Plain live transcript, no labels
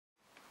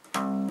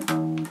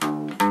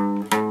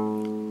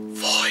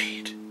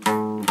Voyd.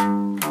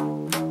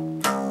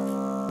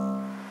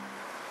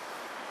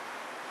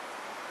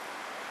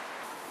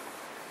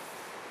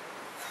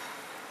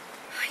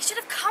 He should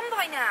have come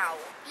by now.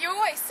 You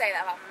always say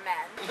that about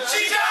men.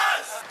 She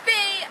does!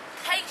 Be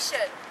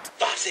patient.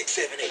 5, 6,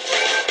 7, 8.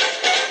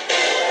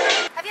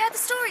 Have you heard the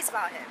stories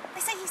about him?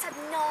 They say he's had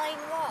 9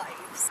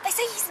 wives. They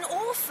say he's an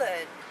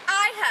orphan.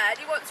 I heard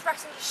he once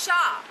rattled a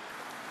shark.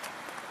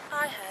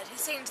 I heard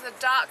he's seen into the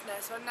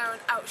darkness where no one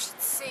else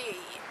should see.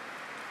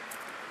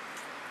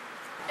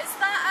 Is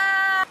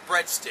that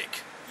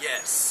Breadstick,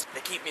 yes. They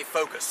keep me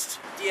focused.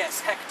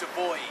 Yes, Hector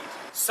Voyd.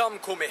 Some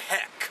call me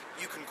Heck.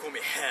 You can call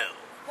me Hell.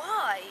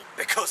 Why?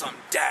 Because I'm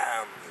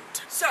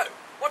damned. So,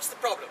 what's the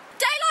problem?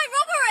 daylight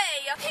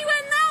robbery? He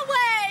went that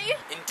way!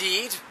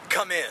 Indeed,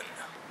 come in.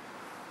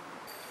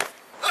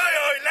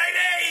 Aye,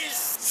 ladies!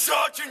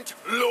 Sergeant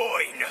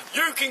Loin.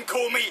 You can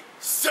call me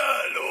Sir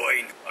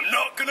Loin. I'm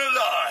not gonna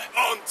lie,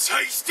 I'm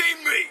tasty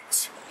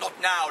meat. Not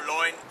now,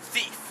 Loin.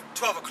 Thief,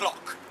 12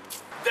 o'clock.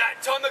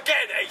 That time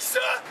again, eh,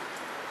 sir?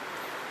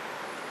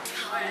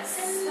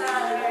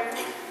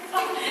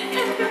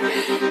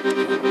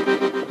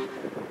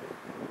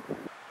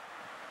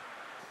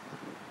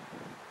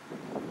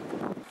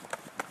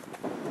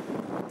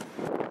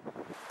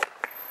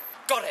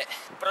 Got it.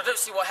 But I don't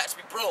see why it had to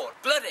be broad.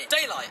 Bloody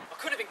daylight. I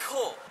could have been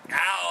caught.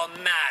 Our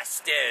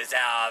masters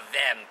are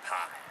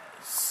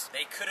vampires.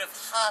 They could have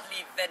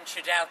hardly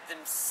ventured out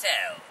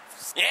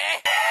themselves.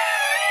 Yeah?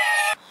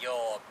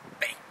 Your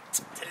bait.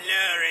 To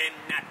lure in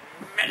that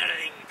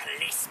meddling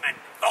policeman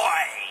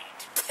Voyd.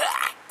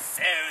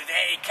 So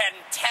they can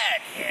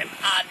turn him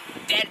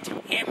undead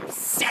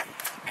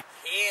himself.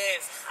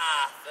 Here's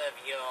half of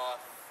your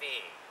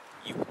fee.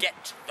 You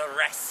get the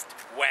rest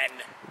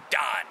when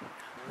done.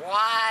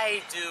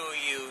 Why do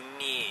you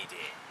need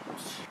it?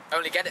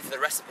 Only get it for the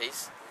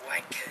recipes.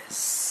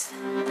 Wankers.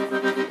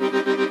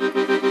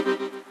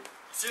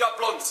 See that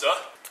blonde, sir?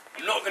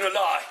 I'm not gonna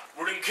lie,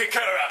 wouldn't kick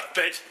her out of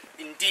bed.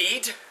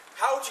 Indeed.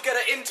 How'd you get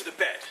her into the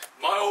bed?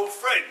 My old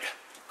friend,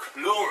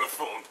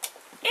 chloroform.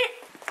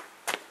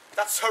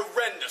 That's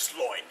horrendous,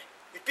 Loin.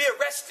 You'd be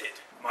arrested.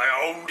 My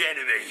old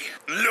enemy,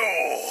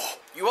 Law.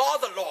 You are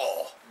the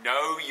law.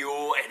 Know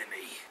your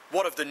enemy.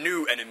 What of the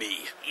new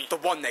enemy? The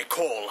one they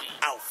call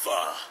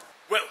Alpha.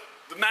 Well,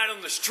 the man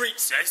on the street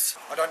says.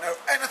 I don't know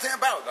anything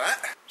about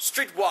that.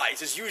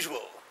 Streetwise as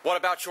usual. What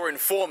about your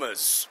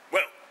informers?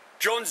 Well,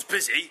 John's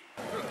busy.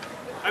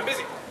 I'm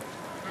busy.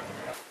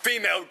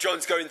 Female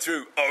John's going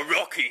through a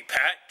rocky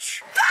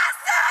patch.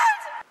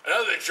 Bastard!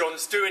 Another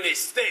John's doing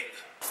his thing.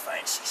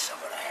 Fancy some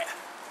of that.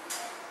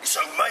 It's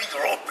Omega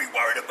I'd be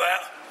worried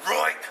about,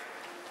 right?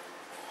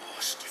 Oh,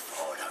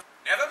 Stefano.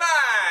 Never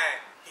mind.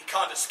 He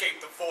can't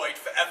escape the Void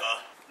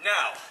forever.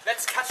 Now,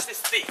 let's catch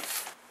this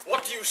thief.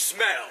 What do you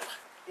smell?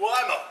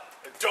 What am I?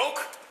 A dog?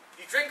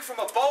 You drink from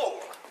a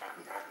bowl.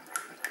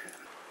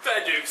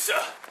 Fair do,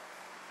 sir.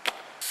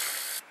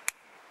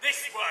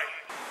 This way.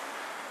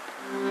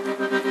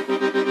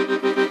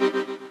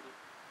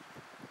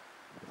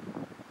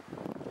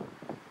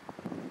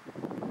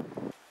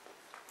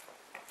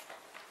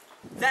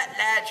 That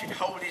lad should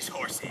hold his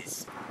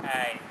horses.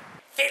 Hey,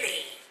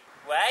 Philly.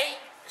 Way?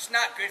 It's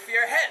not good for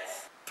your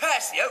health.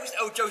 Percy,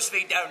 oh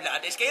Josephine down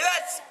Landis,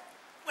 that's...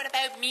 What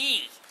about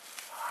me?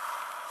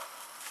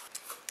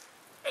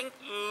 Thank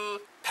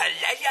you.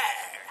 Pleasure.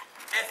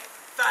 A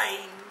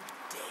fine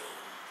day.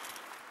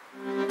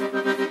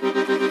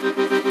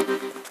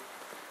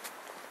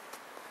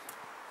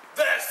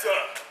 There, sir.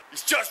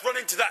 He's just run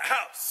into that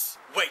house.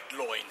 Wait,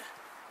 Loin.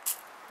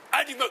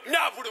 Andy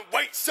McNabb wouldn't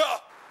wait,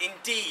 sir.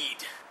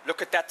 Indeed.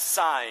 Look at that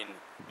sign.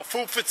 A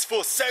full fits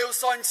for sale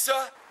sign,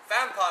 sir.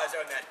 Vampires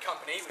own that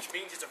company, which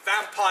means it's a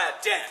vampire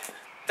den.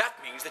 That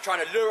means they're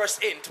trying to lure us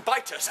in to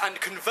bite us and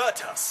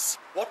convert us.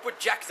 What would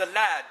Jack the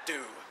lad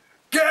do?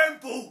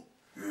 Gamble.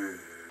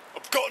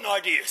 I've got an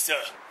idea,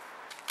 sir.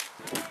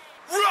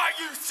 Right,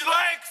 you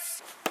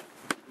slags!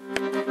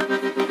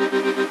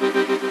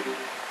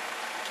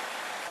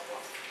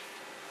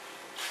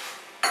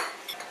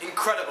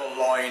 Incredible,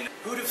 Loin.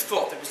 Who'd have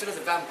thought that instead of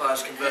the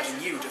vampires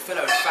converting you to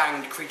fellow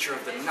fanged creature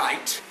of the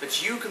night,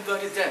 that you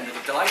converted them to the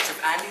delights of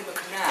Andy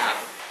McNabb?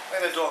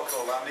 Where the dog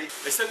call, Andy?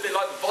 They said they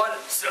like the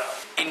violence, sir.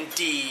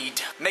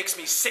 Indeed. Makes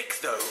me sick,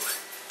 though.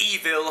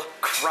 Evil,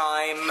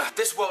 crime.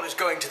 This world is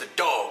going to the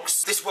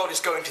dogs. This world is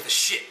going to the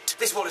shit.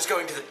 This world is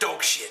going to the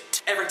dog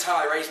shit. Every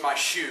time I raise my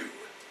shoe,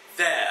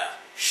 there,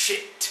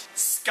 shit,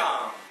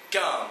 scum,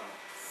 gum,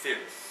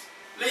 filth.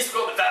 At least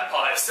we've got the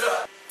vampires,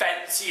 sir.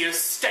 Fancy a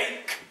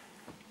steak?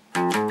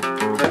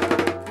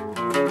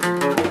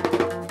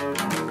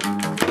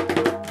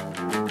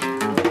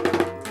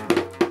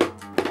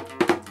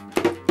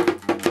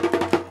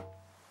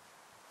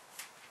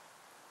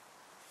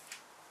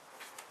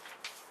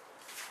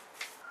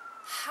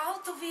 How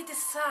do we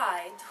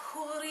decide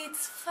who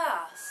reads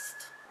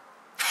first?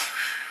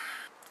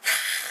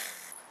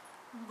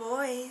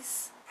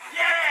 Boys.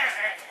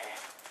 Yeah!